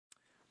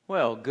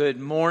Well, good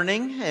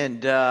morning,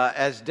 and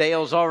as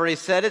Dale's already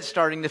said, it's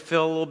starting to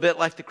feel a little bit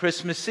like the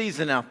Christmas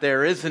season out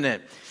there, isn't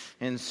it?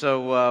 And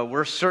so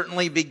we're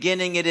certainly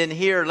beginning it in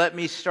here. Let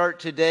me start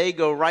today,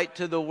 go right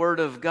to the Word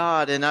of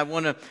God, and I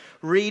want to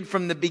read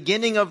from the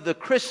beginning of the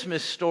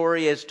Christmas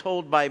story as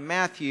told by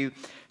Matthew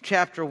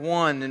chapter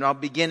 1, and I'll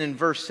begin in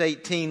verse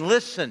 18.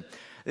 Listen,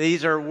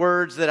 these are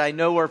words that I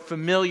know are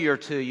familiar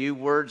to you,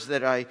 words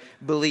that I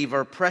believe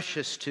are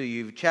precious to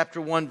you.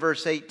 Chapter 1,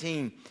 verse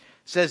 18.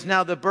 Says,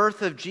 now the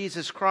birth of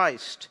Jesus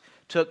Christ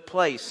took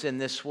place in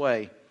this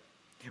way.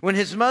 When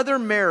his mother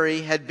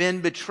Mary had been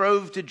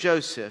betrothed to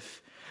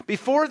Joseph,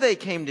 before they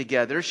came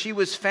together, she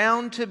was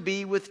found to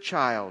be with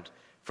child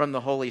from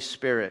the Holy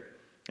Spirit.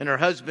 And her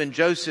husband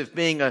Joseph,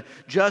 being a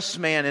just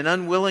man and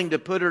unwilling to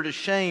put her to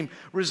shame,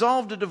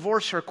 resolved to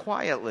divorce her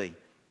quietly.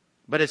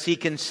 But as he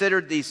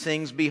considered these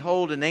things,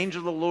 behold, an angel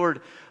of the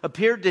Lord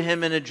appeared to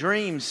him in a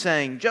dream,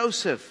 saying,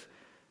 Joseph,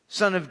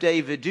 Son of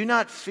David, do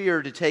not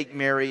fear to take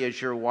Mary as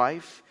your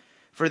wife,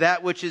 for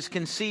that which is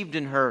conceived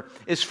in her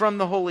is from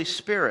the Holy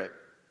Spirit.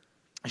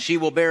 She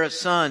will bear a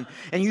son,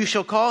 and you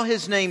shall call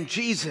his name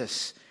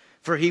Jesus,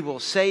 for he will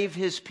save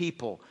his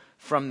people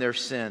from their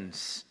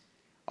sins.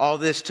 All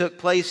this took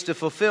place to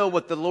fulfill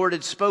what the Lord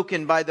had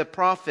spoken by the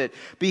prophet.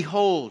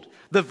 Behold,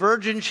 the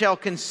virgin shall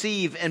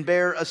conceive and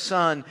bear a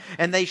son,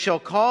 and they shall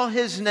call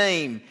his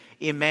name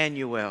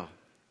Emmanuel,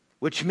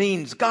 which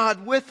means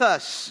God with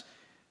us.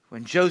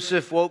 When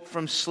Joseph woke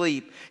from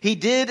sleep, he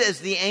did as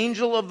the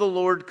angel of the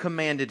Lord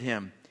commanded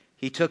him.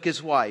 He took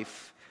his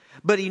wife,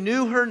 but he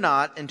knew her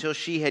not until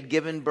she had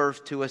given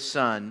birth to a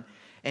son,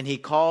 and he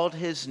called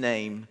his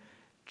name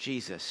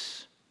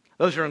Jesus.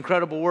 Those are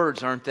incredible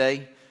words, aren't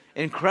they?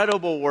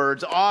 Incredible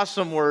words,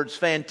 awesome words,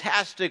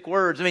 fantastic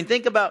words. I mean,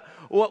 think about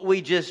what we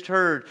just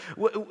heard.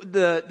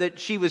 That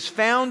she was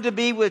found to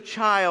be with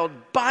child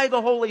by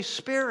the Holy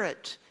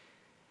Spirit,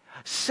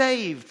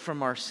 saved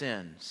from our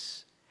sins.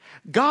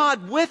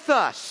 God with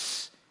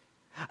us.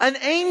 An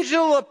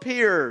angel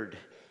appeared.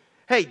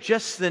 Hey,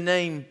 just the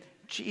name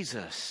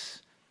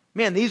Jesus.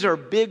 Man, these are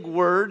big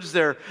words.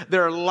 They're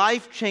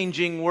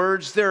life-changing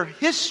words. They're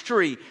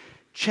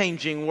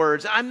history-changing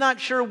words. I'm not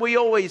sure we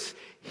always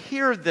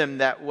hear them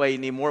that way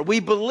anymore. We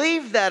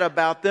believe that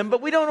about them,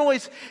 but we don't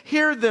always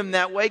hear them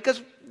that way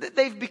because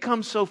they've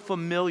become so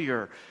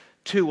familiar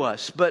to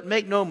us. But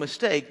make no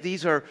mistake,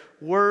 these are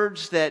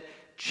words that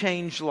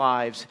change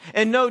lives.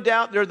 And no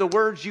doubt they're the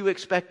words you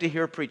expect to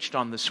hear preached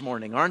on this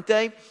morning, aren't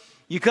they?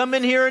 You come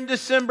in here in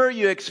December,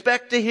 you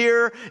expect to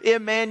hear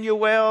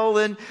Emmanuel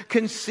and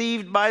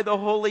conceived by the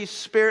Holy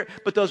Spirit,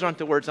 but those aren't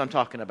the words I'm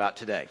talking about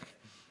today.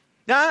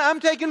 Now, I'm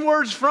taking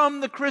words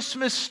from the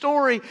Christmas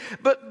story,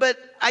 but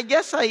I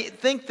guess I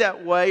think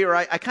that way, or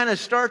I kind of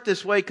start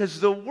this way, because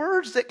the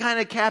words that kind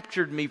of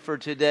captured me for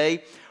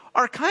today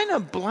are kind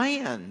of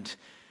bland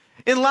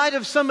in light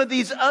of some of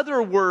these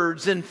other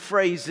words and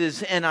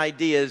phrases and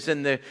ideas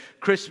in the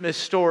Christmas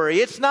story.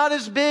 It's not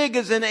as big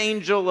as an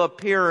angel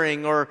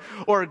appearing or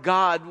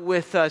God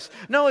with us.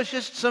 No, it's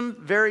just some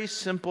very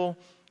simple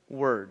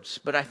words.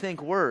 But I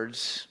think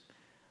words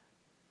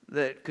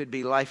that could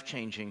be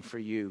life-changing for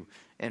you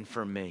and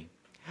for me.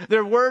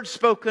 They're words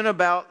spoken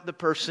about the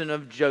person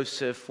of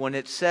Joseph when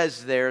it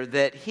says there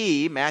that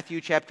he,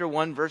 Matthew chapter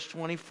 1, verse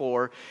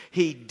 24,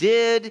 he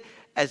did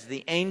as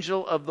the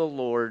angel of the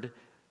Lord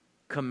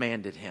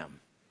commanded him.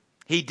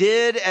 He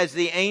did as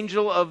the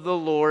angel of the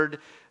Lord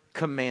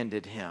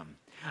commanded him.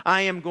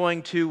 I am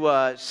going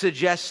to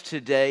suggest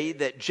today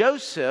that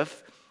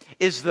Joseph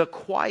is the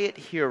quiet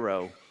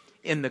hero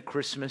in the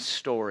Christmas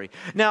story.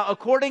 Now,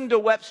 according to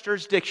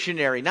Websters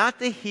Dictionary, not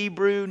the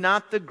Hebrew,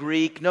 not the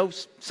Greek, no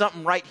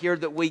something right here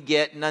that we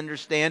get and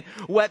understand.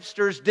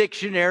 Websters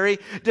Dictionary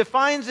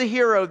defines a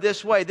hero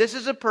this way. This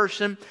is a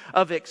person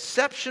of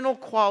exceptional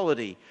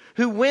quality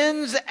who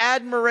wins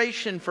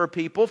admiration for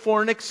people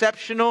for an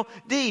exceptional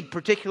deed,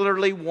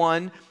 particularly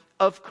one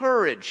of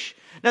courage.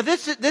 Now,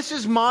 this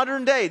is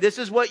modern day. This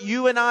is what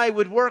you and I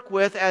would work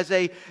with as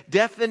a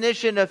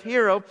definition of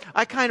hero.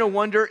 I kind of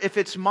wonder if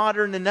it's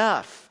modern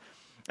enough.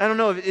 I don't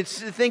know.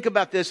 Think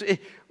about this.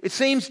 It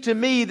seems to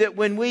me that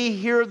when we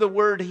hear the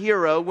word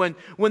hero,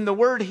 when the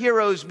word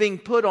hero is being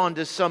put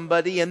onto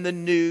somebody in the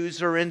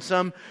news or in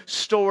some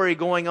story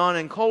going on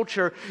in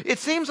culture, it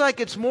seems like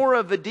it's more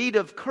of a deed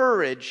of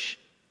courage,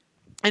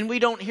 and we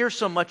don't hear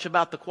so much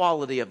about the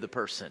quality of the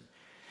person.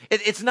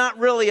 It's not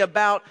really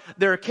about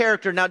their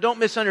character. Now, don't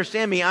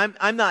misunderstand me.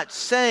 I'm not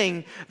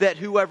saying that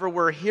whoever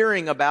we're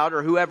hearing about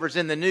or whoever's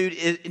in the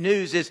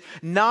news is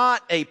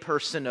not a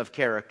person of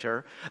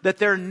character, that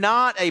they're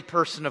not a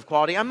person of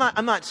quality. I'm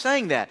not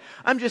saying that.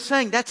 I'm just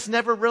saying that's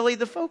never really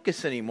the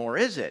focus anymore,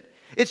 is it?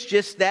 It's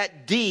just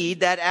that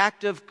deed, that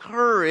act of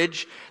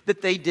courage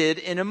that they did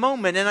in a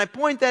moment. And I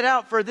point that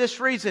out for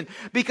this reason,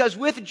 because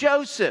with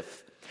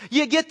Joseph,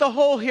 you get the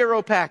whole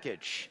hero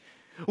package.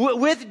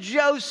 With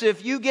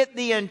Joseph, you get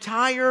the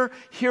entire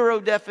hero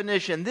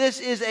definition.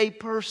 This is a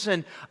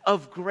person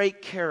of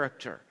great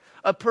character,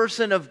 a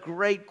person of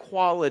great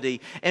quality,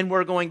 and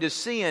we're going to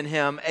see in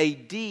him a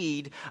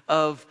deed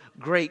of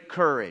great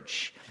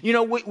courage. You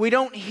know, we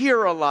don't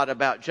hear a lot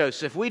about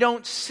Joseph. We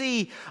don't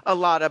see a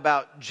lot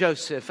about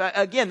Joseph.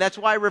 Again, that's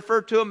why I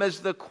refer to him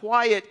as the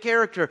quiet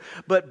character.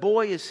 But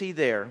boy, is he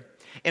there.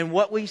 And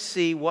what we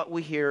see, what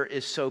we hear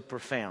is so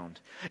profound.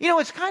 You know,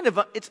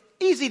 it's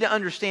easy to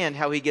understand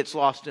how he gets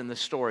lost in the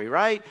story,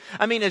 right?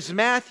 I mean, as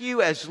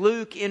Matthew, as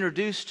Luke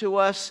introduced to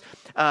us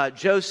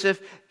Joseph,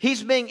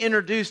 he's being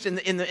introduced in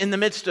the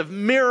midst of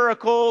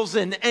miracles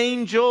and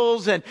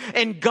angels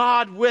and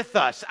God with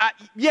us.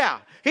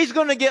 He's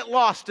going to get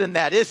lost in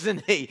that,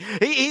 isn't he?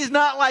 He's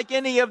not like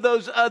any of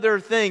those other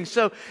things.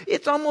 So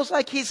it's almost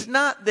like he's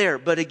not there.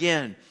 But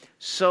again,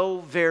 so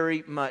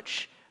very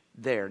much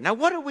there. Now,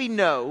 what do we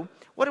know?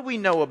 What do we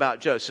know about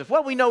Joseph?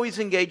 Well, we know he's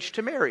engaged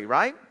to Mary,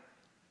 right?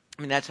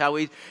 I mean, that's how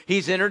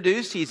he's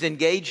introduced. He's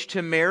engaged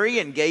to Mary.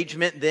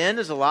 Engagement then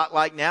is a lot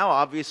like now.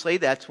 Obviously,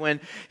 that's when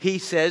he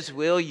says,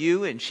 "Will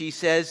you?" And she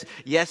says,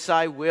 "Yes,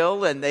 I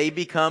will." And they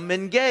become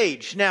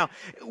engaged. Now,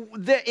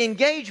 the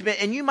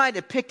engagement, and you might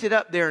have picked it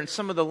up there in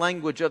some of the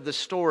language of the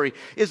story,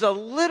 is a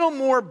little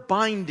more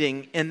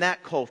binding in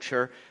that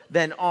culture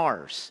than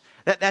ours.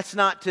 That's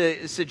not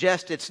to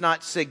suggest it's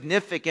not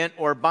significant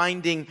or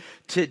binding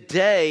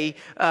today.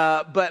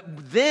 But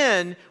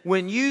then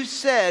when you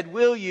said,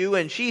 "Will you?"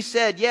 and she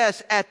said,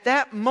 "Yes," at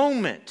that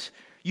moment,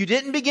 you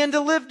didn't begin to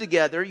live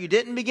together. You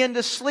didn't begin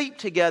to sleep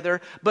together.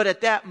 But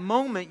at that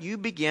moment, you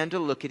began to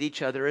look at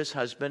each other as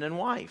husband and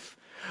wife.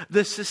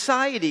 The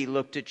society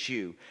looked at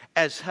you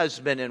as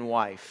husband and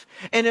wife.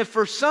 And if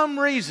for some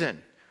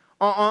reason,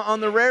 on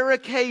the rare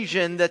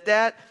occasion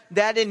that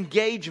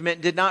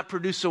engagement did not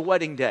produce a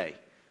wedding day,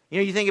 you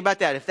know, you think about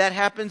that. If that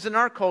happens in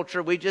our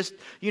culture, we just,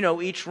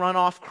 each run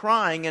off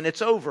crying and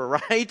it's over,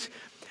 right?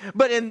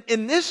 But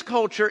in this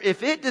culture,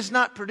 if it does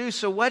not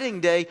produce a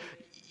wedding day,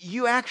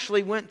 you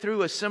actually went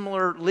through a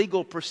similar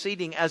legal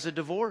proceeding as a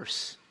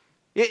divorce.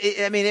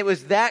 It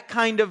was that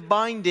kind of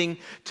binding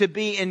to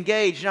be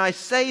engaged. And I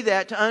say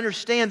that to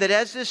understand that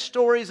as this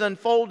story is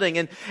unfolding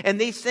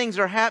and these things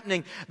are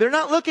happening, they're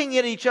not looking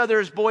at each other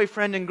as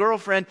boyfriend and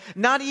girlfriend,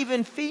 not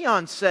even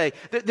fiancé.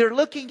 They're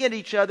looking at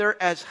each other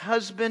as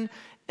husband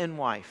and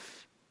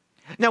wife.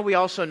 Now, we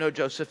also know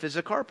Joseph is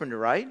a carpenter,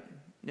 right?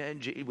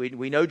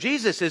 We know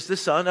Jesus is the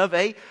son of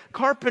a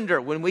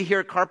carpenter. When we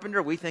hear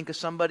carpenter, we think of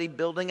somebody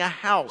building a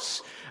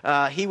house.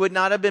 He would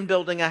not have been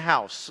building a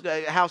house.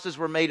 Houses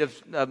were made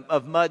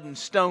of mud and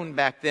stone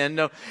back then.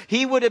 No,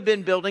 he would have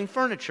been building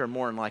furniture,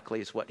 more than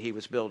likely is what he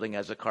was building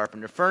as a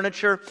carpenter.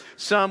 Furniture,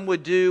 some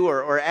would do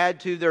or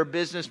add to their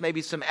business,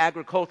 maybe some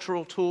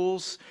agricultural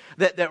tools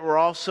that were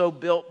also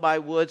built by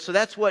wood. So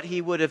that's what he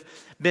would have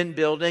been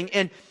building.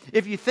 And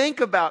if you think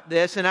about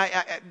this, and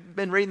I've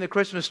been reading the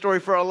Christmas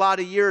story for a lot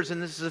of years,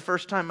 and this is the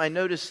first time I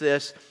noticed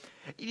this.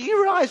 Do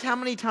you realize how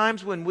many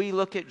times when we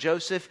look at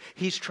Joseph,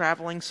 he's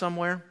traveling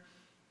somewhere?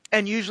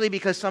 And usually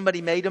because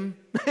somebody made him.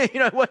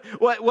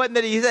 Wasn't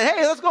that he said,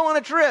 "Hey, let's go on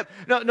a trip."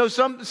 No,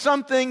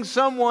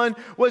 someone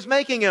was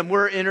making him.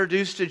 We're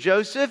introduced to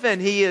Joseph,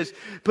 and he is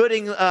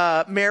putting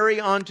Mary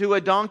onto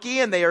a donkey,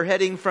 and they are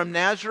heading from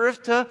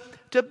Nazareth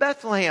to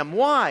Bethlehem.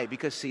 Why?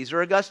 Because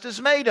Caesar Augustus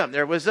made them.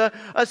 There was a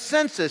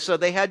census, so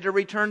they had to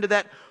return to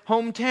that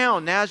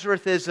hometown.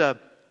 Nazareth is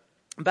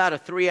about a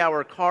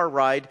 3-hour car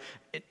ride.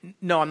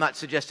 No, I'm not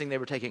suggesting they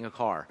were taking a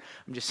car.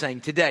 I'm just saying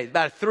today,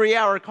 about a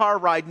 3-hour car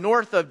ride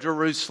north of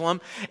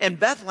Jerusalem, and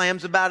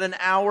Bethlehem's about an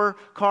hour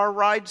car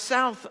ride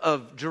south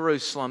of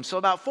Jerusalem. So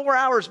about 4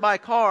 hours by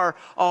car,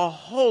 a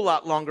whole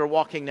lot longer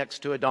walking next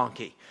to a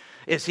donkey.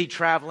 Is he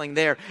traveling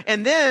there?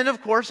 And then,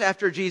 of course,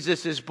 after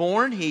Jesus is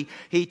born,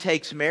 he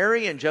takes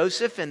Mary and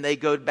Joseph and they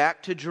go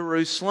back to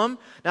Jerusalem.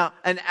 Now,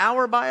 an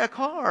hour by a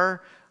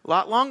car, a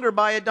lot longer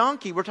by a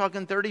donkey. We're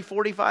talking 30,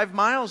 45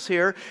 miles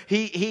here.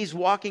 He's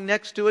walking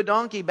next to a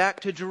donkey back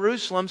to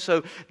Jerusalem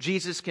so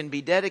Jesus can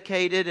be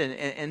dedicated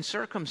and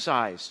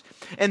circumcised.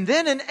 And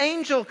then an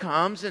angel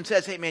comes and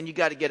says, "Hey man, you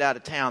got to get out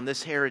of town.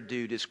 This Herod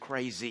dude is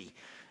crazy.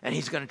 And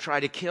he's going to try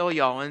to kill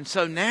y'all." And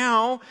so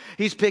now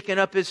he's picking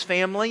up his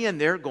family and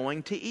they're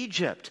going to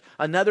Egypt,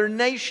 another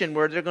nation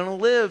where they're going to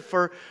live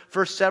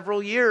for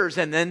several years.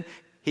 And then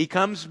he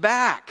comes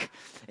back.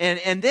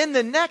 And then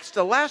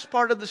the last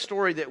part of the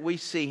story that we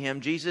see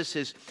him, Jesus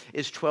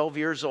is 12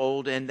 years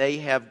old and they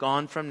have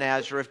gone from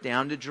Nazareth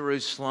down to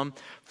Jerusalem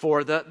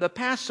for the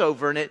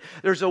Passover. And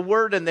there's a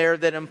word in there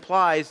that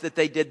implies that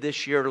they did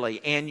this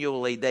yearly,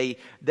 annually.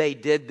 They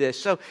did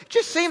this. So it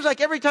just seems like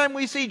every time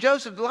we see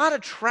Joseph, a lot of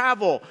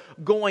travel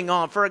going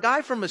on. For a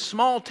guy from a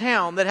small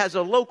town that has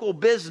a local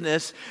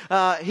business,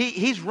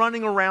 he's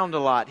running around a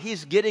lot.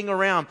 He's getting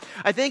around.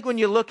 I think when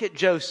you look at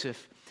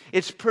Joseph,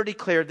 it's pretty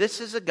clear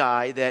this is a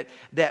guy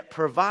that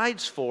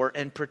provides for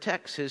and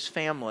protects his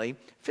family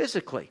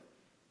physically.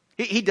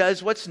 He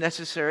does what's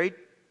necessary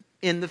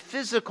in the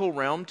physical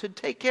realm to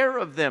take care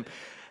of them.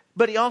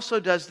 But he also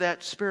does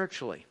that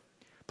spiritually.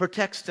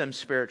 Protects them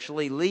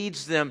spiritually,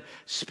 leads them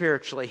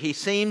spiritually. He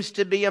seems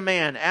to be a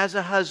man, as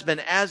a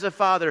husband, as a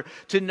father,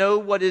 to know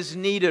what is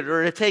needed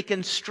or to take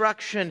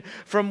instruction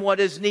from what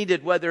is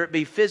needed, whether it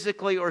be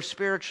physically or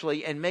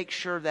spiritually, and make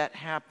sure that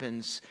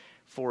happens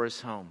for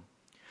his home.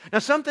 Now,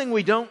 something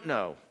we don't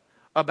know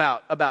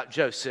about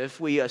Joseph,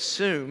 we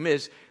assume,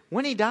 is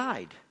when he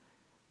died.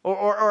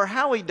 Or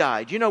how he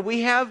died. You know,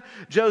 we have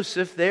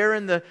Joseph there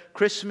in the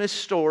Christmas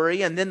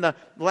story, and then the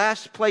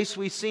last place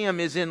we see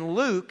him is in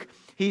Luke.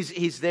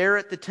 He's there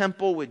at the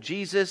temple with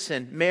Jesus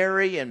and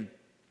Mary and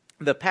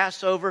the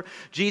Passover.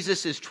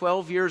 Jesus is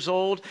 12 years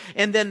old.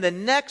 And then the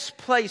next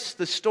place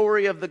the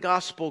story of the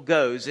gospel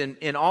goes,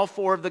 in all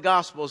four of the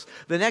gospels,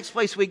 the next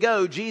place we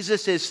go,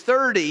 Jesus is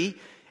 30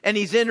 and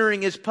he's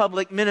entering his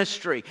public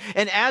ministry.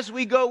 And as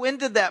we go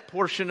into that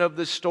portion of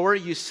the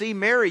story, you see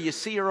Mary, you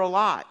see her a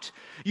lot.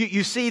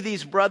 You see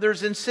these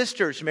brothers and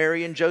sisters.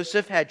 Mary and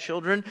Joseph had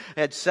children,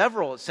 had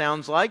several, it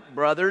sounds like,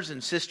 brothers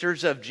and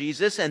sisters of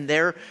Jesus, and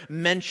they're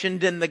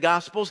mentioned in the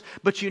Gospels,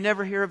 but you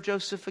never hear of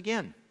Joseph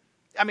again.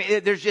 I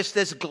mean, there's just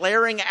this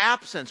glaring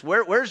absence.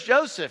 Where's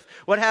Joseph?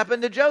 What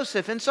happened to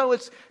Joseph? And so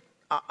it's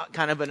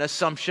kind of an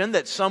assumption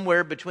that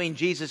somewhere between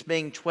Jesus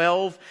being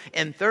 12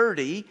 and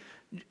 30,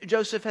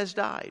 Joseph has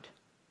died.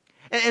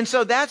 And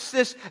so that's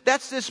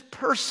this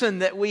person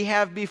that we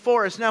have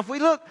before us. Now, if we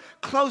look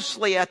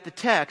closely at the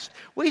text,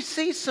 we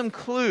see some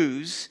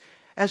clues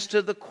as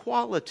to the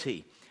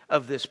quality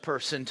of this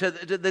person, to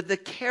the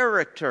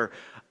character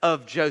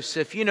of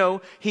Joseph. You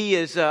know, he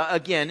is,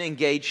 again,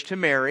 engaged to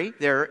Mary.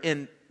 They're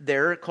in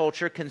their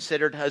culture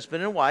considered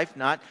husband and wife,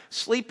 not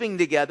sleeping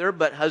together,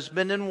 but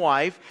husband and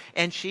wife,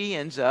 and she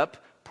ends up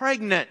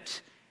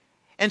pregnant.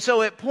 And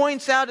so it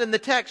points out in the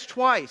text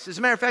twice. As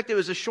a matter of fact, it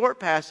was a short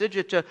passage.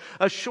 It's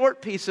a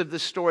short piece of the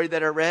story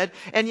that I read.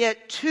 And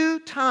yet 2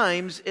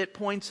 times it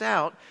points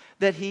out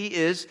that he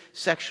is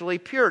sexually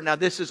pure. Now,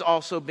 this is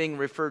also being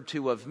referred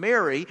to of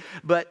Mary,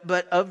 but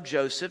of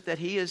Joseph, that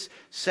he is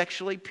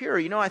sexually pure.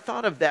 You know, I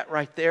thought of that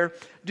right there.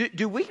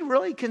 Do we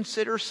really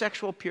consider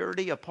sexual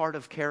purity a part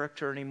of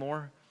character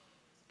anymore?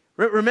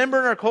 Remember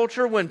in our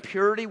culture when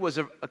purity was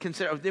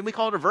considered, didn't we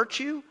call it a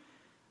virtue?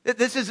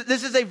 This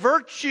is a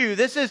virtue.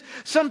 This is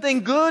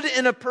something good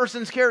in a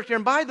person's character.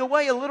 And by the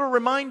way, a little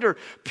reminder,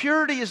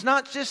 purity is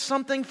not just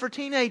something for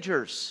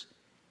teenagers.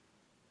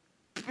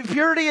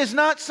 Purity is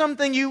not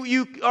something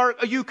you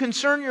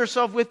concern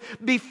yourself with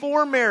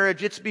before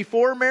marriage. It's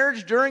before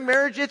marriage, during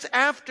marriage, it's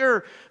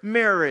after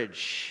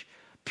marriage.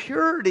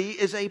 Purity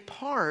is a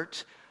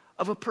part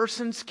of a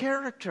person's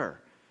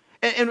character.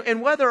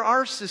 And whether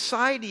our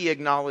society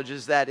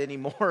acknowledges that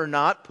anymore or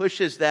not,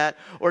 pushes that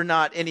or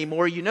not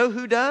anymore, you know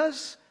who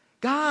does?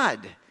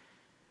 God.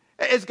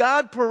 As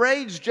God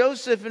parades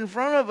Joseph in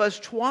front of us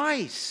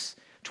twice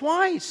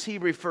he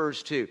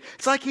refers to.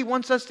 It's like he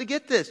wants us to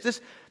get this.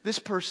 This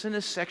person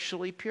is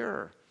sexually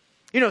pure.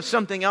 You know,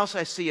 something else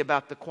I see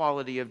about the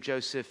quality of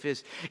Joseph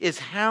is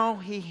how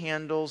he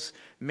handles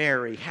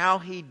Mary, how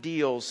he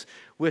deals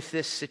with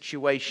this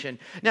situation.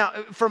 Now,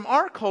 from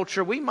our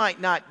culture, we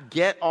might not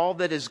get all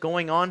that is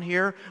going on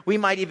here. We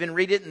might even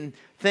read it and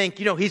think,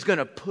 you know, he's going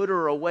to put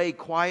her away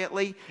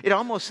quietly. It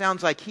almost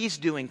sounds like he's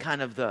doing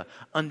kind of the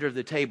under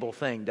the table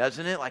thing,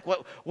 doesn't it? Like,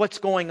 what's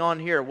going on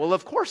here? Well,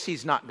 of course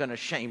he's not going to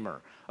shame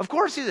her. Of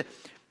course he's...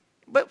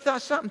 But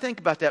stop and think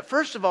about that.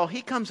 First of all,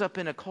 he comes up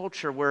in a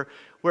culture where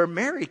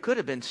Mary could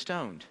have been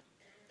stoned,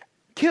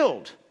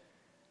 killed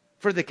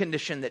for the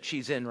condition that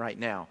she's in right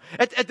now.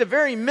 At the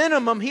very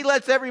minimum, he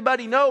lets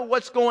everybody know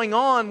what's going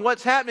on,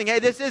 what's happening. Hey,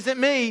 this isn't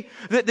me.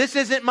 This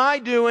isn't my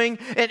doing.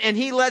 And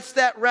he lets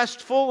that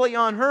rest fully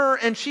on her,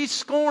 and she's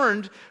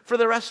scorned for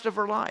the rest of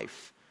her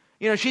life.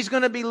 You know, she's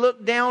going to be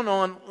looked down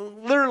on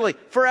literally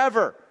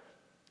forever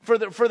for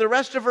the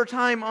rest of her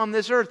time on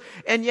this earth.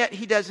 And yet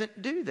he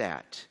doesn't do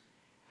that.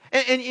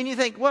 And you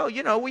think, well,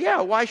 you know,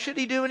 yeah, why should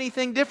he do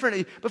anything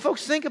differently? But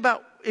folks, think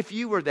about if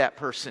you were that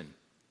person.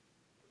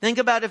 Think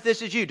about if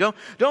this is you. Don't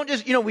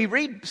just, you know, we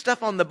read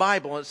stuff on the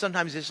Bible and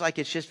sometimes it's like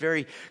it's just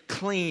very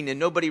clean and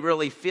nobody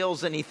really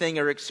feels anything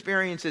or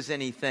experiences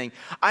anything.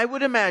 I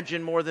would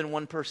imagine more than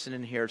one person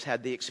in here has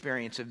had the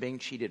experience of being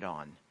cheated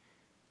on.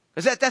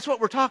 Because that's what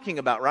we're talking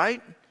about,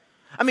 right?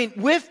 I mean,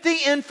 with the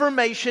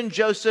information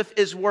Joseph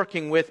is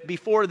working with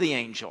before the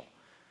angel.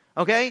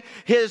 Okay?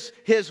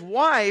 His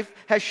wife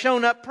has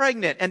shown up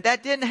pregnant, and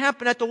that didn't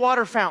happen at the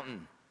water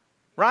fountain.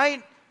 Right?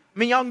 I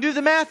mean, y'all can do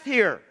the math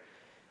here.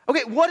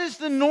 Okay, what is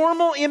the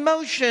normal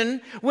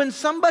emotion when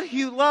somebody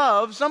you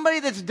love, somebody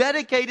that's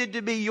dedicated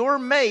to be your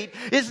mate,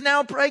 is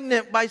now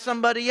pregnant by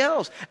somebody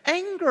else?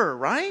 Anger,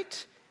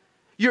 right?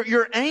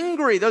 You're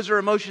angry. Those are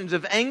emotions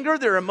of anger.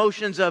 They're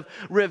emotions of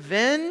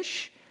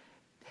revenge.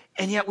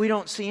 And yet we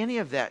don't see any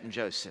of that in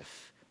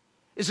Joseph.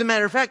 As a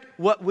matter of fact,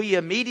 what we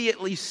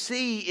immediately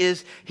see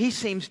is he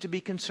seems to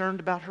be concerned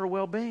about her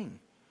well-being.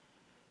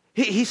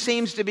 He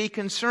seems to be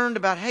concerned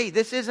about, hey,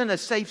 this isn't a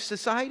safe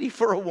society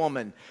for a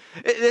woman.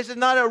 This is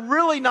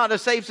really not a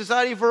safe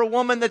society for a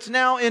woman that's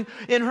now in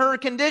her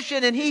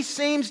condition. And he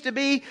seems to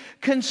be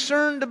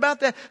concerned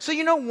about that. So,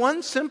 you know,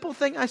 one simple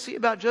thing I see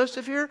about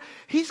Joseph here,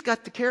 he's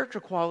got the character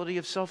quality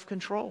of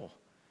self-control.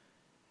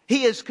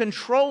 He is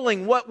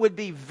controlling what would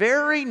be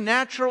very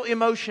natural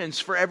emotions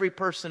for every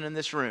person in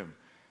this room.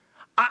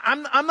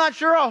 I'm not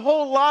sure a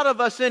whole lot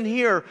of us in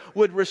here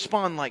would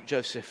respond like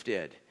Joseph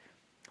did.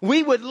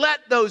 We would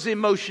let those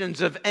emotions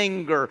of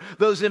anger,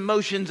 those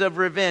emotions of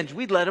revenge,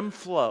 we'd let them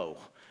flow.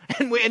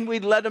 And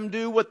we'd let them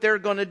do what they're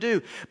going to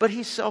do. But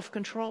he's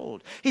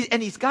self-controlled.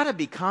 And he's got to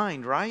be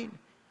kind, right?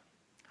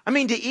 I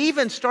mean, to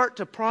even start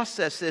to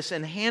process this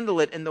and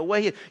handle it in the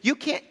way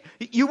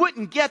you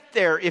wouldn't get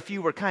there if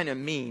you were kind of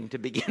mean to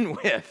begin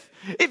with.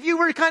 If you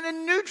were kind of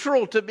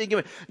neutral to begin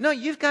with. No,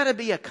 you've got to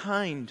be a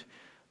kind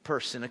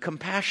person, a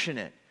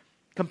compassionate.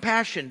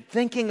 Compassion,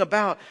 thinking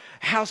about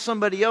how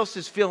somebody else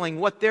is feeling,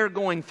 what they're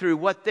going through,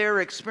 what they're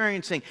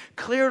experiencing.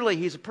 Clearly,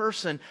 he's a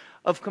person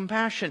of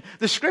compassion.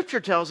 The scripture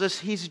tells us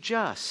he's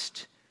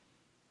just.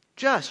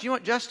 Just. You know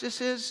what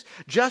justice is?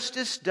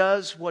 Justice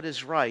does what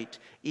is right,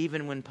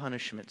 even when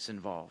punishment's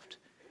involved.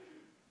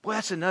 Well,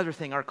 that's another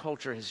thing our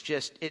culture has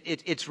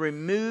it's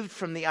removed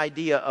from the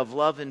idea of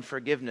love and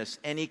forgiveness,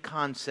 any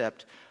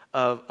concept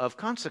of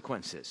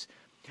consequences.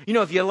 You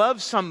know, if you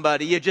love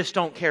somebody, you just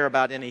don't care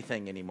about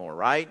anything anymore,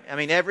 right? I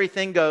mean,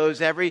 everything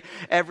goes,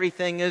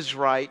 everything is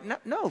right.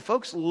 No,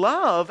 folks,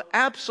 love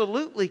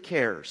absolutely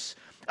cares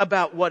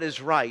about what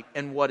is right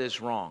and what is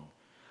wrong.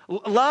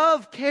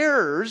 Love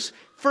cares,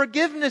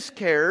 forgiveness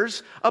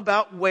cares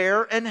about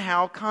where and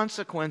how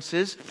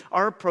consequences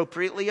are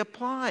appropriately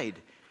applied.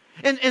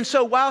 And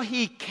so while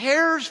he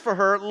cares for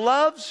her,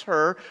 loves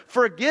her,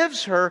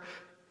 forgives her,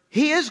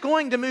 he is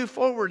going to move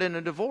forward in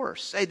a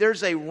divorce. Hey,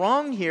 there's a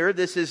wrong here.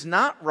 This is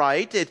not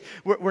right.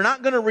 We're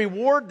not going to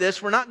reward this.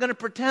 We're not going to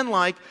pretend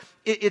like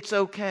it's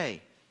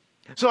okay.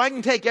 So I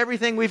can take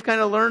everything we've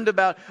kind of learned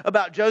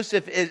about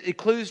Joseph. It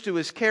clues to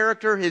his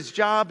character, his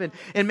job.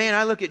 And man,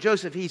 I look at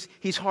Joseph.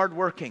 He's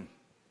hardworking.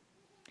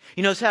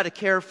 He knows how to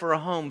care for a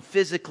home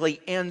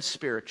physically and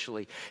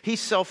spiritually. He's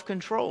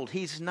self-controlled.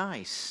 He's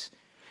nice.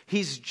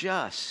 He's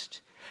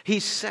just.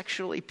 He's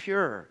sexually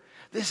pure.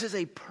 This is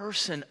a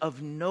person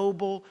of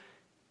noble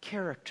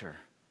character.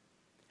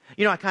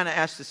 You know, I kind of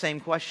asked the same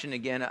question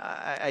again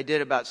I did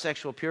about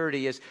sexual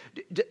purity is,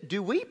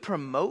 do we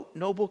promote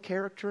noble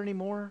character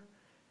anymore?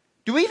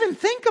 Do we even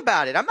think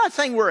about it? I'm not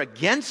saying we're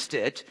against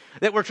it,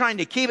 that we're trying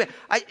to keep it.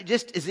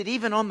 Is it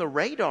even on the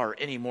radar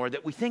anymore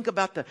that we think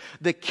about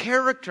the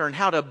character and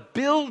how to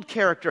build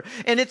character?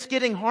 And it's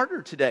getting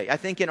harder today. I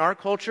think in our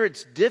culture,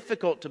 it's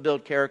difficult to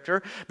build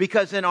character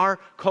because in our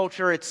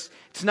culture, it's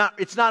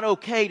not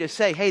okay to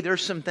say, hey,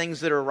 there's some things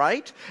that are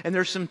right and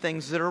there's some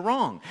things that are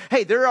wrong.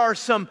 Hey, there are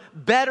some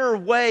better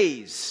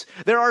ways.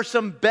 There are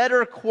some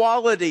better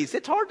qualities.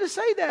 It's hard to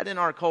say that in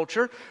our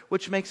culture,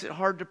 which makes it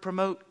hard to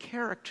promote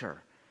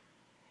character.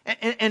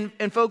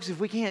 And folks, if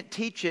we can't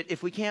teach it,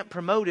 if we can't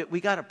promote it,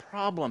 we got a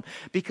problem.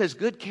 Because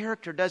good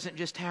character doesn't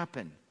just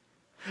happen.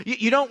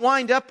 You don't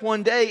wind up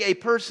one day a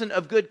person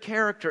of good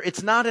character.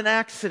 It's not an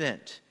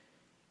accident.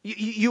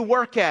 You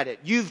work at it.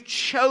 You've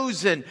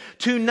chosen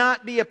to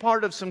not be a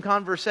part of some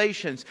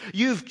conversations.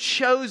 You've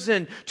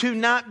chosen to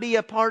not be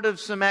a part of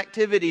some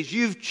activities.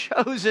 You've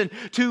chosen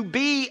to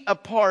be a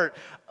part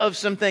of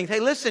some things. Hey,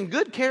 listen,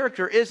 good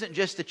character isn't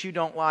just that you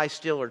don't lie,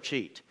 steal, or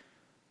cheat.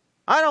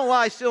 I don't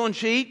lie, steal, and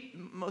cheat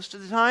most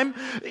of the time.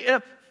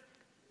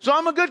 So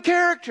I'm a good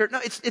character. No,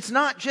 it's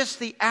not just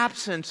the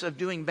absence of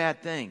doing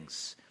bad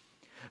things.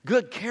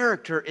 Good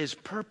character is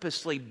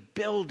purposely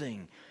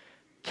building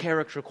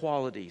character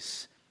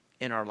qualities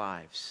in our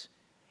lives.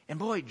 And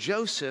boy,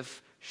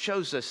 Joseph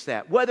shows us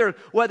that.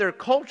 Whether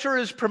culture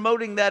is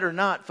promoting that or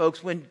not,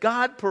 folks, when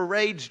God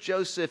parades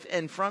Joseph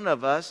in front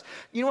of us,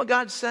 you know what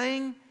God's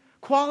saying?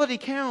 Quality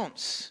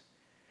counts.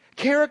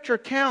 Character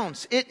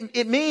counts.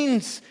 It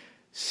means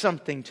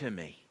something to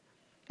me.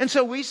 And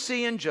so we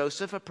see in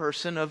Joseph a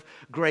person of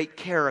great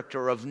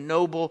character, of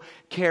noble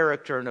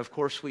character. And of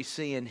course we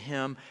see in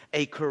him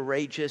a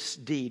courageous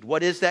deed.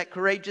 What is that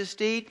courageous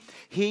deed?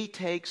 He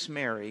takes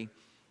Mary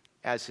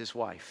as his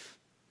wife.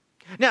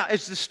 Now,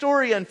 as the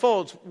story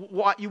unfolds,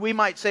 we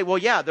might say, well,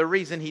 yeah, the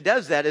reason he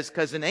does that is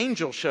because an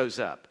angel shows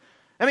up.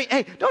 I mean,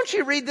 hey, don't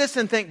you read this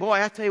and think,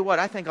 boy, I tell you what,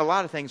 I think a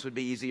lot of things would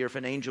be easier if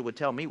an angel would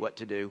tell me what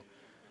to do.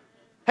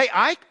 Hey,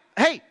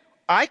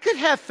 I could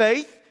have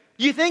faith.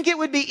 You think it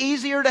would be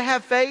easier to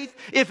have faith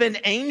if an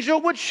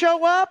angel would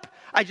show up?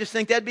 I just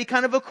think that'd be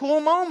kind of a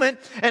cool moment.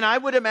 And I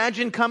would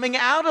imagine coming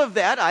out of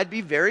that, I'd be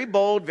very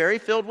bold, very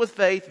filled with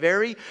faith,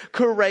 very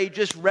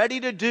courageous, ready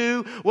to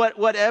do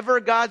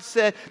whatever God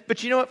said.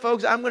 But you know what,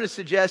 folks? I'm going to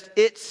suggest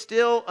it's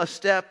still a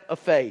step of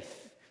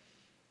faith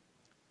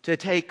to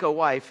take a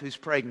wife who's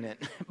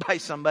pregnant by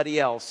somebody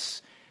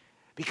else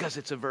because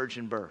it's a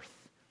virgin birth.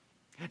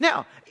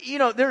 Now, you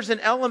know, there's an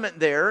element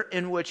there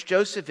in which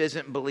Joseph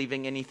isn't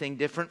believing anything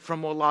different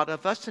from what a lot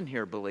of us in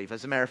here believe.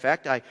 As a matter of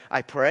fact,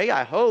 I pray,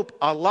 I hope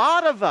a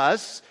lot of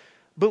us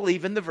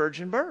believe in the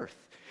virgin birth.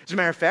 As a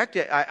matter of fact,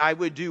 I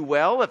would do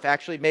well if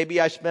actually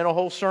maybe I spent a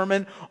whole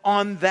sermon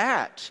on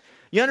that.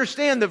 You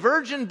understand, the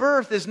virgin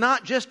birth is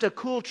not just a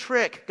cool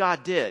trick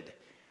God did.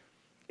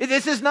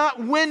 This is not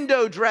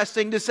window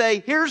dressing to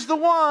say, here's the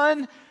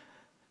one.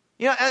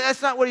 You know,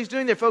 that's not what he's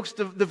doing there, folks.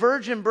 The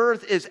virgin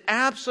birth is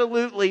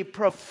absolutely,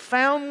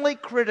 profoundly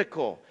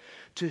critical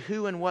to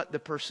who and what the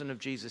person of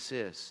Jesus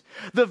is.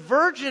 The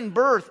virgin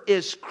birth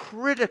is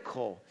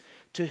critical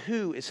to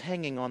who is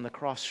hanging on the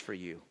cross for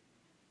you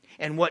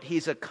and what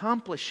he's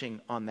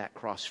accomplishing on that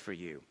cross for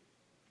you.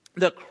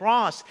 The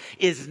cross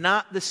is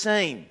not the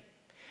same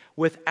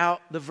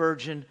without the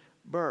virgin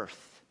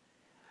birth.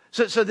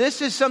 So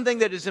this is something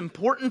that is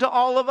important to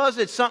all of us.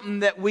 It's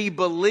something that we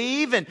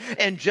believe,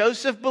 and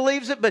Joseph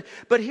believes it.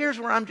 But here's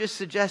where I'm just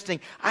suggesting,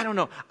 I don't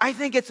know. I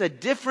think it's a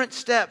different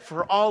step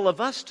for all of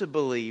us to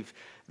believe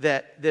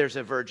that there's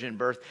a virgin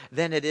birth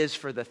than it is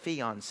for the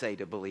fiancé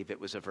to believe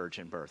it was a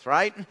virgin birth,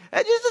 right?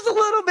 It just is a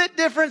little bit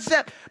different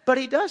step. But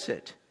he does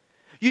it.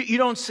 You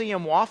don't see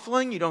him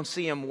waffling. You don't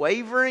see him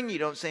wavering. You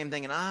don't see him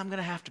thinking, I'm going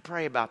to have to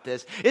pray about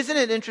this. Isn't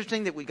it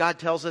interesting that God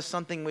tells us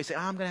something, we say,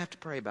 I'm going to have to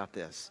pray about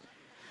this.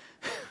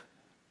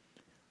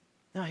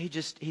 No,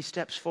 he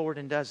steps forward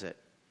and does it.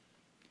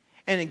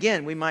 And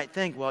again, we might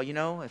think, well,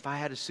 if I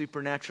had a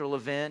supernatural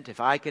event, if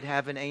I could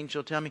have an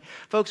angel tell me.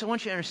 Folks, I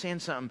want you to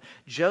understand something.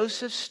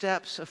 Joseph's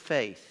steps of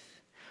faith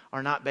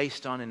are not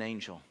based on an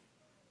angel.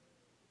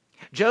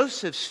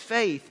 Joseph's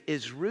faith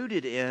is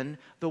rooted in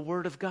the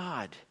Word of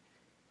God.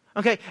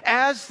 Okay,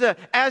 as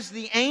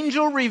the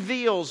angel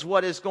reveals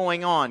what is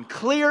going on,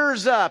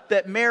 clears up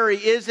that Mary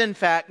is in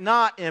fact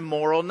not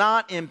immoral,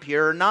 not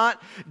impure, not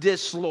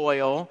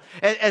disloyal,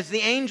 as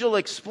the angel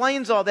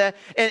explains all that,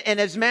 and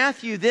as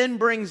Matthew then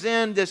brings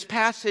in this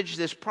passage,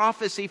 this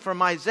prophecy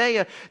from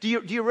Isaiah, do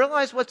you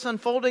realize what's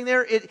unfolding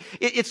there?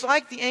 It's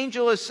like the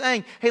angel is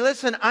saying, hey,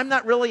 listen, I'm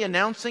not really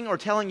announcing or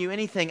telling you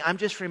anything, I'm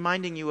just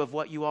reminding you of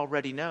what you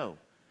already know.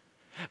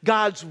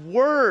 God's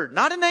Word,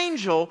 not an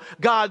angel,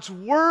 God's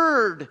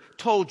Word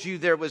told you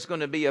there was going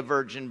to be a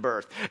virgin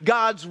birth.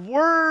 God's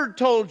Word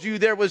told you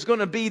there was going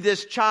to be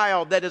this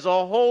child that is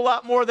a whole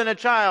lot more than a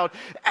child.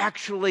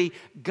 Actually,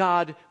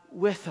 God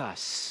with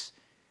us.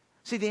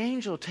 See, the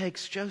angel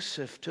takes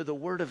Joseph to the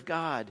Word of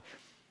God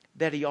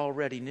that he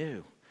already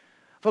knew.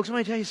 Folks, let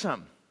me tell you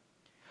something.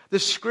 The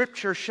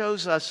Scripture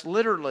shows us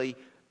literally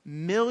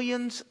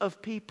millions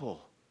of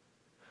people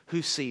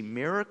who see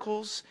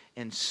miracles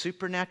and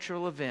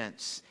supernatural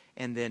events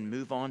and then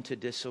move on to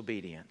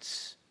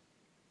disobedience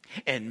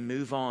and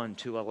move on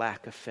to a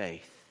lack of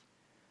faith.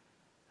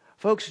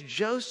 Folks,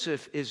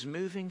 Joseph is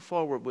moving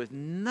forward with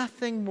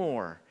nothing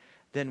more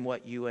than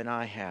what you and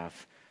I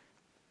have,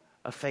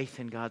 a faith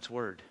in God's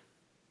Word.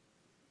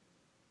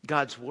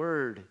 God's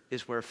Word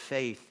is where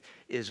faith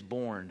is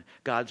born.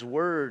 God's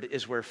Word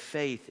is where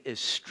faith is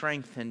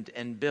strengthened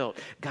and built.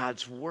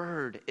 God's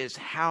Word is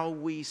how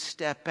we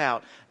step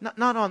out,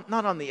 not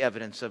on the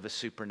evidence of a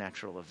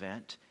supernatural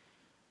event.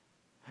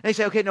 And they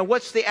say, okay, now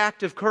what's the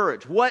act of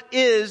courage? What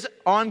is,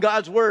 on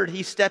God's Word,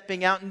 he's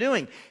stepping out and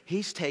doing?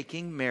 He's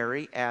taking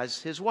Mary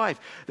as his wife.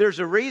 There's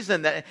a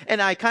reason that,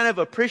 and I kind of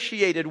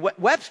appreciated,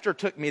 Webster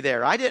took me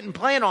there. I didn't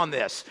plan on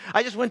this.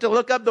 I just went to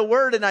look up the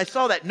word and I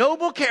saw that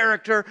noble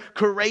character,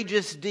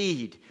 courageous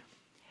deed.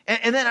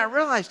 And then I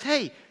realized,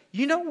 hey,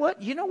 you know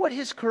what? You know what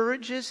his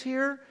courage is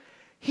here?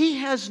 He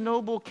has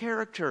noble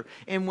character.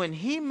 And when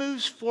he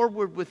moves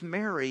forward with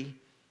Mary,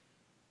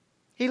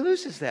 he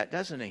loses that,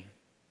 doesn't he?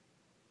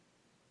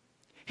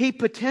 He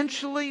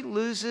potentially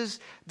loses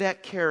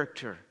that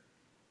character.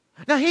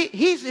 Now,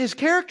 his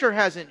character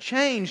hasn't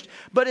changed,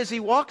 but as he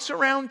walks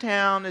around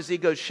town, as he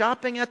goes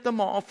shopping at the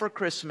mall for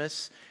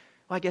Christmas,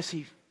 well, I guess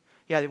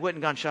they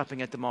wouldn't gone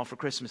shopping at the mall for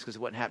Christmas because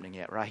it wasn't happening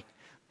yet, right?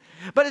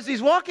 But as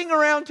he's walking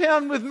around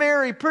town with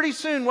Mary, pretty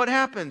soon what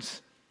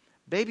happens?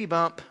 Baby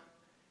bump.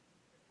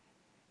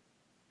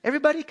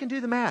 Everybody can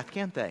do the math,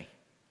 can't they?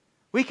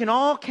 We can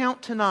all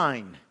count to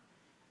 9.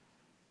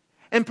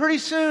 And pretty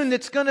soon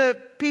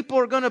people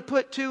are going to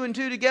put 2 and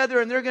 2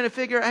 together and they're going to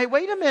figure, hey,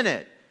 wait a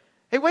minute.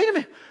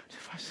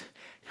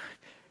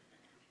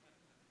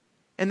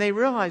 And they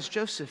realize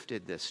Joseph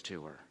did this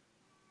to her.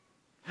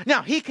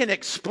 Now, he can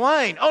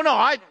explain, oh no,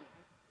 I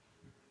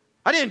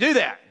didn't do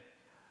that.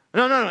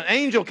 No, an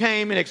angel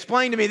came and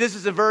explained to me this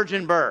is a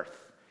virgin birth.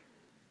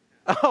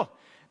 Oh,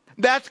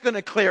 that's going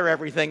to clear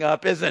everything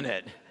up, isn't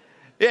it?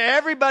 Yeah,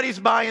 everybody's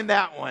buying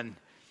that one.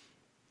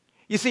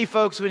 You see,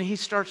 folks, when he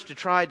starts to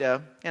try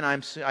to, and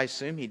I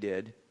assume he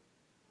did,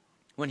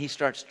 when he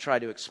starts to try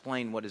to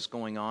explain what is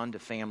going on to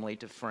family,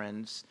 to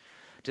friends,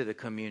 to the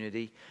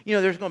community,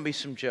 there's going to be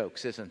some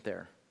jokes, isn't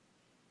there?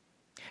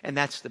 And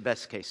that's the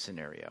best case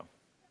scenario.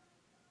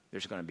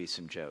 There's going to be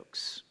some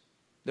jokes.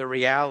 The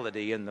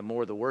reality and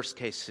the worst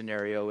case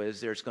scenario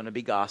is there's going to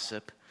be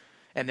gossip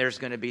and there's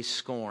going to be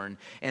scorn.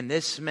 And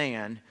this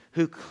man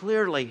who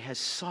clearly has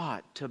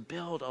sought to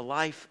build a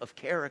life of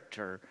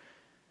character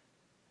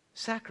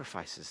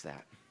sacrifices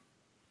that.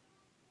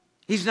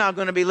 He's now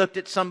going to be looked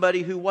at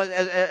somebody who was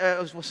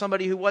as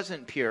somebody who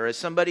wasn't pure, as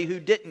somebody who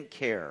didn't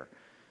care,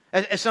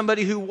 as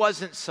somebody who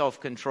wasn't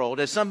self-controlled,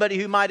 as somebody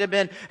who might have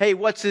been, hey,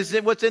 what's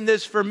in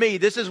this for me?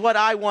 This is what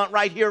I want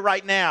right here,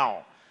 right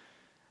now.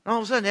 And all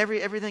of a sudden,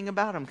 everything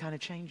about him kind of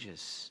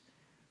changes.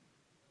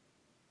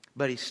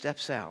 But he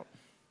steps out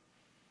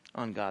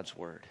on God's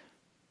Word.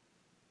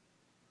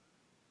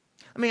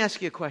 Let me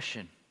ask you a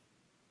question.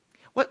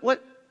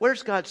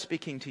 Where's God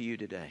speaking to you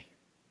today?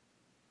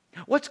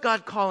 What's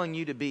God calling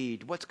you to be?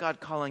 What's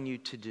God calling you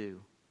to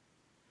do?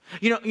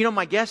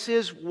 My guess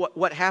is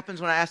what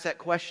happens when I ask that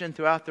question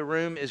throughout the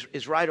room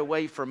is right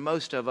away for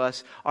most of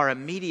us, our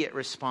immediate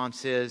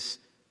response is,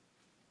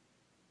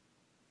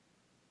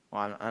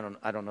 well,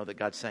 I don't know that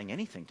God's saying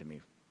anything to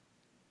me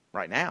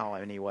right now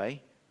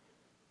anyway.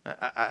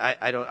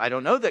 I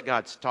don't know that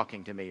God's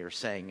talking to me or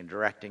saying and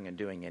directing and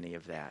doing any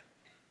of that.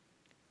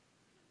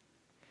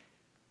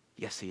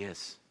 Yes, He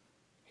is.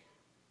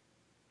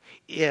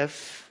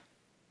 If,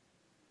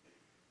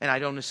 and I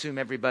don't assume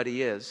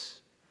everybody is,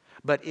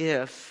 but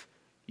if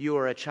you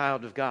are a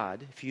child of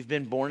God, if you've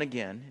been born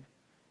again,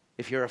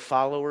 if you're a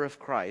follower of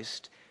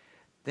Christ,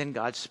 then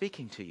God's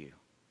speaking to you.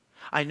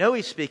 I know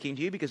He's speaking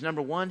to you because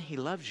number one, He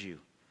loves you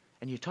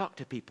and you talk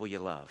to people you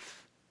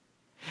love.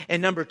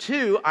 And number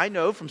two, I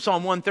know from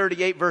Psalm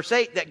 138 verse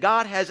 8 that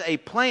God has a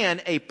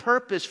plan, a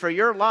purpose for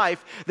your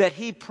life that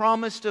He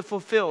promised to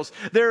fulfill.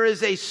 There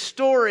is a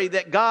story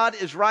that God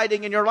is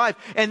writing in your life.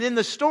 And in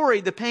the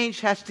story, the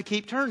page has to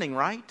keep turning,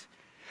 right?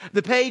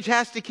 The page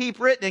has to keep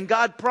written, and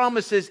God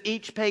promises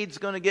each page is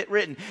going to get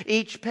written.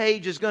 Each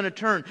page is going to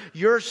turn.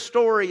 Your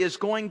story is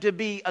going to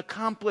be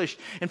accomplished.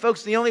 And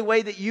folks, the only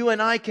way that you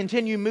and I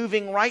continue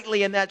moving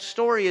rightly in that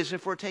story is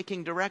if we're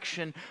taking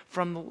direction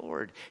from the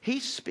Lord.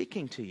 He's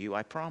speaking to you,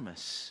 I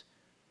promise.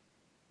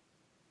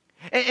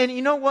 And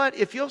you know what?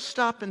 If you'll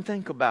stop and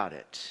think about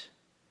it,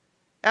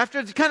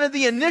 after kind of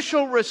the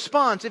initial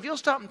response, if you'll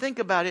stop and think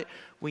about it,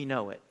 we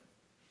know it.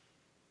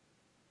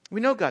 We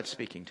know God's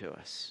speaking to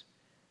us.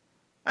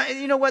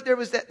 You know what? There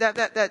was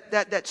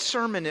that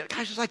sermon. Gosh,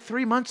 it was like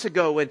 3 months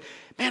ago. And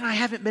man, I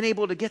haven't been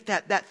able to get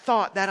that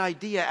thought, that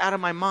idea out of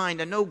my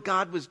mind. I know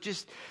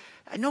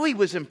He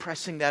was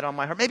impressing that on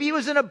my heart. Maybe He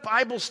was in a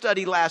Bible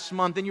study last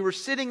month and you were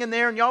sitting in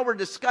there and y'all were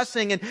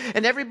discussing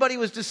and everybody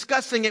was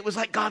discussing. It was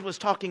like God was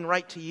talking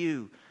right to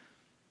you.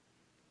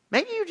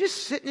 Maybe you're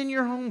just sitting in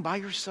your home by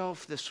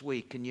yourself this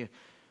week and you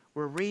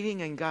were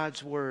reading in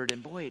God's Word.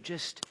 And boy,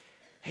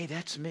 hey,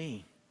 that's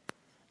me.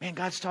 Man,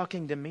 God's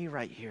talking to me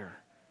right here.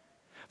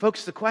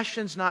 Folks, the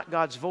question's not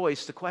God's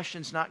voice. The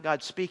question's not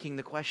God speaking.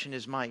 The question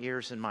is my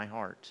ears and my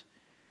heart.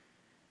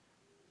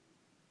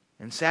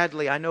 And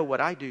sadly, I know what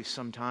I do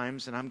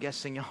sometimes, and I'm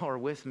guessing y'all are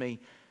with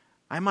me.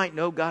 I might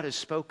know God has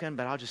spoken,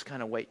 but I'll just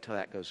kind of wait till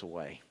that goes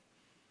away.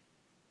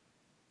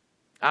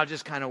 I'll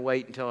just kind of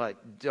wait until I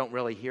don't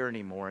really hear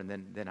anymore,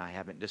 and then I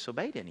haven't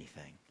disobeyed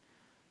anything.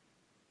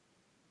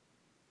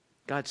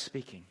 God's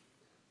speaking.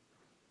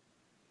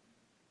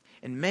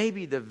 And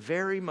maybe the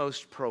very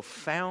most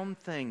profound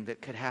thing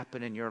that could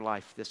happen in your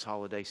life this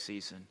holiday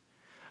season,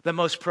 the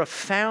most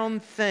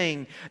profound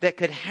thing that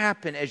could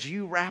happen as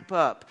you wrap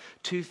up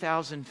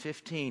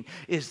 2015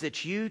 is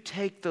that you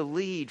take the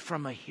lead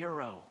from a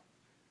hero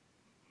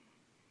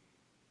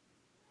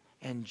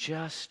and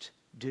just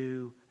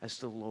do as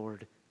the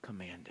Lord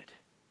commanded.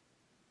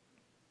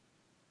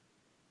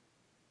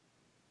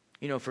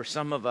 For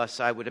some of us,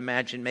 I would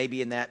imagine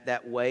maybe in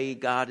that way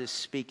God is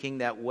speaking,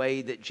 that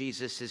way that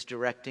Jesus is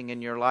directing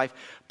in your life.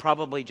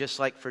 Probably just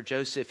like for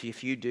Joseph,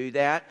 if you do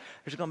that,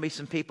 there's going to be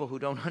some people who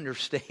don't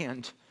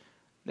understand.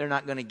 They're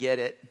not going to get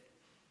it.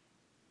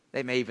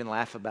 They may even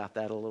laugh about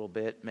that a little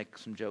bit, make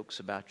some jokes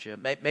about you.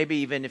 Maybe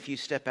even if you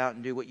step out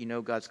and do what you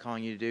know God's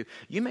calling you to do,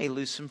 you may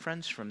lose some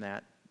friends from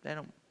that. I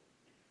don't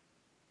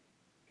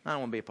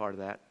want to be a part of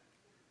that.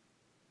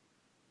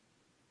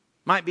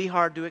 Might be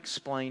hard to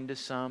explain to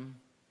some.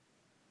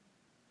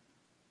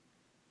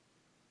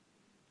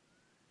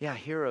 Yeah,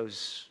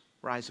 heroes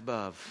rise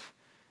above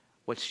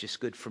what's just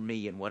good for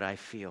me and what I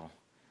feel.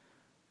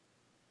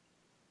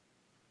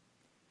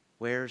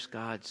 Where's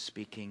God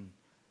speaking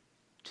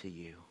to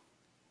you?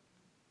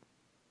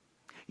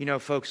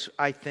 Folks,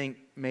 I think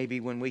maybe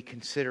when we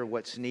consider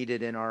what's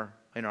needed in our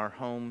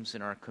homes,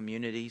 in our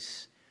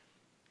communities,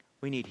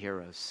 we need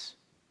heroes.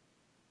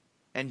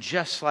 And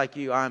just like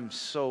you, I'm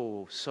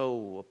so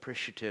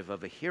appreciative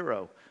of a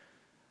hero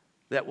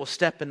that will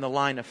step in the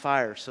line of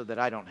fire so that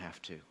I don't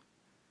have to.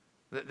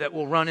 That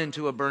will run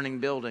into a burning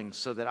building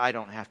so that I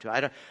don't have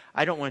to.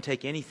 I don't want to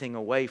take anything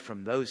away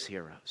from those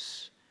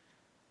heroes.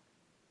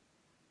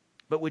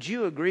 But would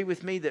you agree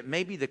with me that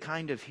maybe the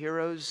kind of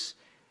heroes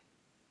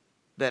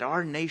that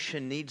our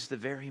nation needs the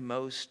very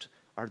most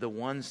are the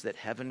ones that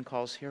heaven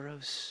calls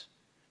heroes?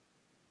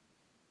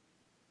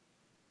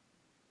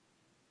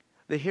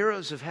 The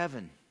heroes of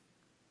heaven.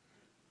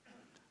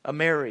 A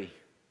Mary,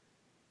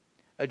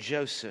 a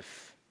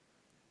Joseph.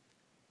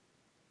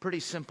 Pretty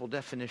simple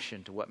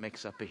definition to what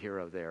makes up a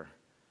hero there.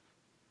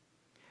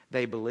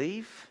 They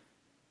believe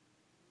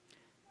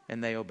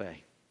and they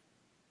obey.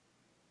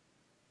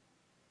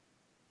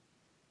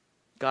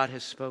 God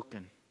has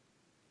spoken.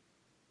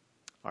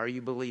 Are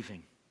you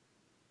believing?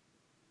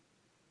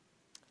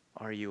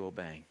 Are you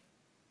obeying?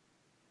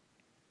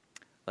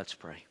 Let's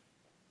pray.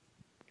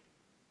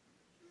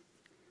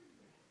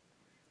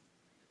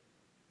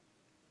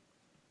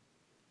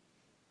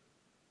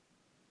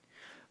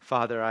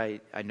 Father, I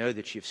know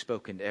that you've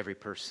spoken to every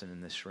person in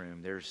this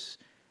room. There's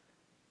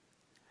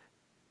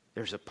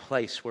a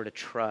place where to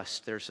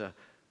trust. There's a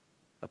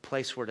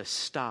place where to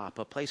stop,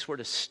 a place where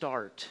to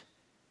start.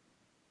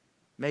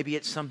 Maybe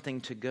it's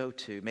something to go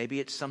to. Maybe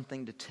it's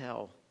something to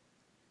tell.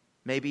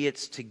 Maybe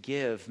it's to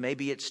give.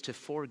 Maybe it's to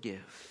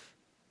forgive.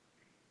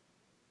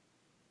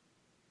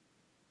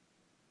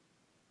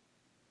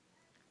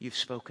 You've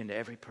spoken to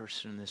every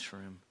person in this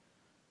room.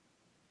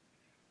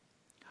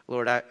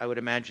 Lord, I would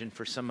imagine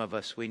for some of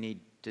us, we need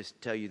to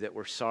tell you that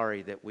we're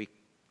sorry that we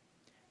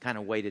kind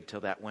of waited till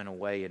that went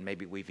away, and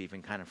maybe we've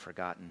even kind of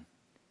forgotten.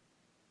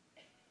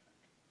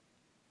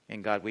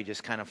 And God, we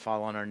just kind of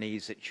fall on our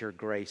knees at your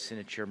grace and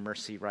at your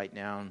mercy right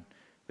now. And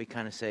we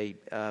kind of say,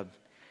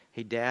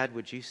 hey, Dad,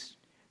 would you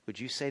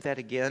say that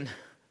again?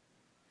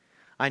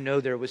 I know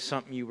there was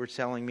something you were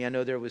telling me. I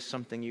know there was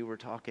something you were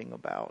talking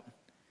about.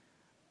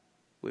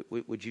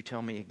 Would you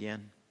tell me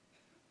again?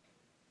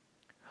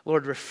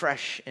 Lord,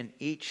 refresh in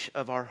each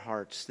of our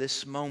hearts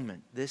this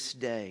moment, this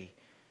day.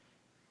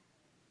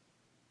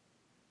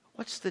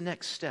 What's the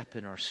next step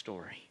in our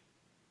story?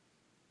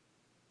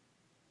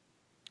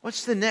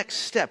 What's the next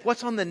step?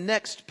 What's on the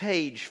next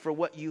page for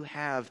what you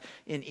have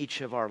in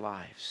each of our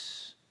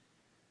lives?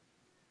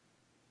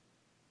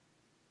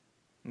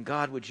 And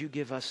God, would you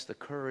give us the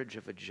courage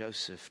of a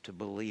Joseph to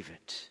believe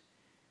it,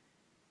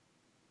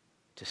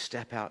 to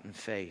step out in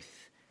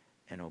faith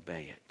and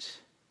obey it?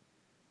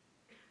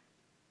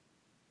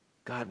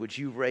 God, would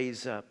you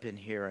raise up in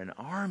here an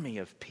army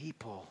of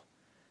people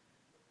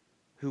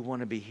who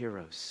want to be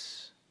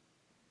heroes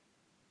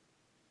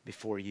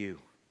before you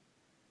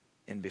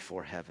and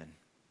before heaven?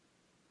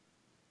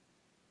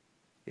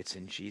 It's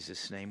in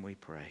Jesus' name we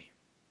pray.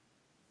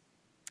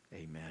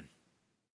 Amen.